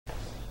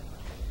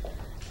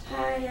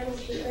Hi, I'm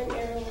Kaitlyn,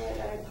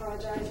 and I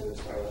apologize, I'm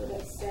sorry a little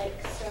bit sick.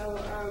 So,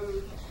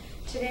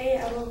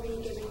 today I will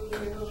be giving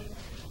you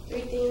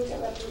 3 things that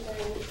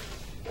represent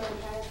my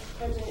past,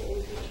 present,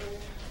 and future.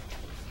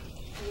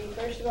 Okay,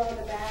 first of all,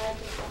 the bag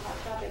is a Hot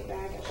Topic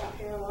bag. I shop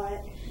here a lot.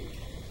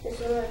 It's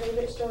one of my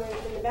favorite stores,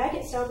 and the bag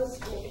itself is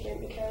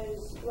significant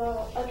because,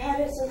 well, I've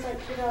had it since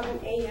like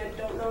 2008. I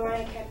don't know why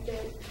I kept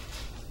it.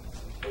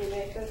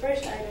 Anyway, for the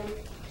first item,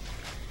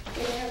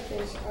 we have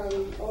this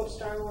old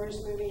Star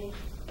Wars movie.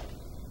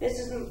 This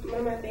is one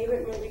of my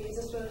favorite movies.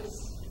 This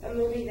was a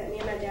movie that me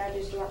and my dad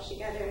used to watch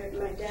together.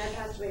 My dad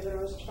passed away when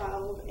I was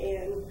 12,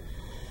 and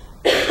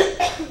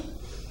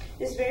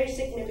it's very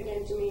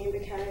significant to me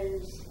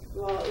because,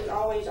 well, it was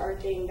always our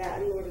thing, that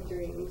and Lord of the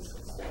Rings.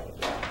 So,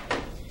 yeah.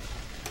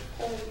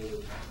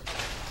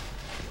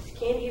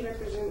 Candy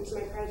represents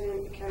my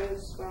present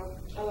because, well,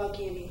 I love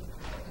candy.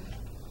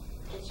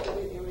 That's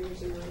really the only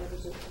reason I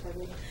represent the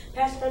present.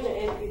 Past, present,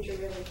 and future,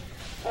 really.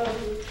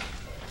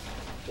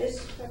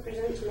 This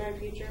represents my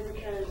future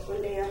because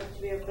one day I have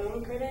to be a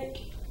film critic.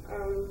 I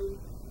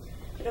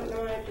don't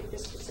know why I picked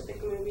this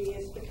specific movie.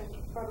 It's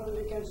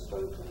probably because it's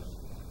one of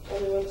the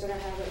only ones that I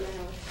have at my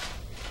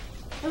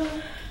house.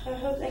 I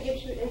hope that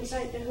gives you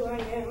insight to who I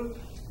am.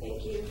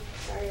 Thank you.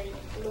 Sorry,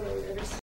 I'm a little nervous.